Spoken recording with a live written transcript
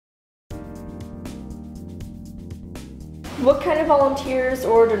What kind of volunteers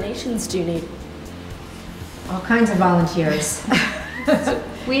or donations do you need? All kinds of volunteers.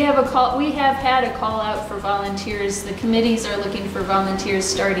 We have had a call out for volunteers. The committees are looking for volunteers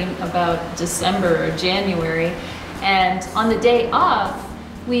starting about December or January. And on the day of,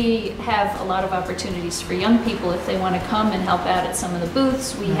 we have a lot of opportunities for young people if they want to come and help out at some of the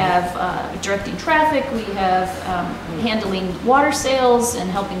booths. We have directing traffic, we have handling water sales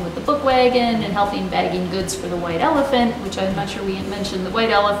and helping with the book wagon and helping bagging goods for the White Elephant, which I'm not sure we mentioned. The White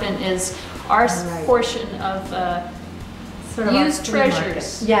Elephant is our portion of Sort of used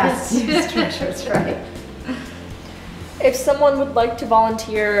treasures. Yes, used treasures, right. If someone would like to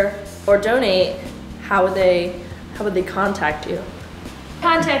volunteer or donate, how would they contact you?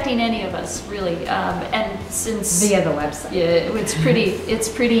 Contacting any of us, really, and since Via the website. Yeah, it's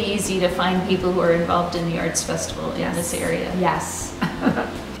pretty easy to find people who are involved in the arts festival in this area. Yes.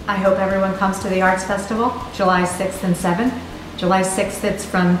 I hope everyone comes to the Arts Festival, July 6th and 7th. July 6th, it's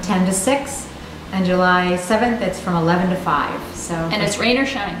from 10 to 6, and July 7th, it's from 11 to 5. So And it's rain or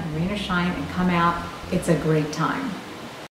shine. Rain or shine, and come out. It's a great time.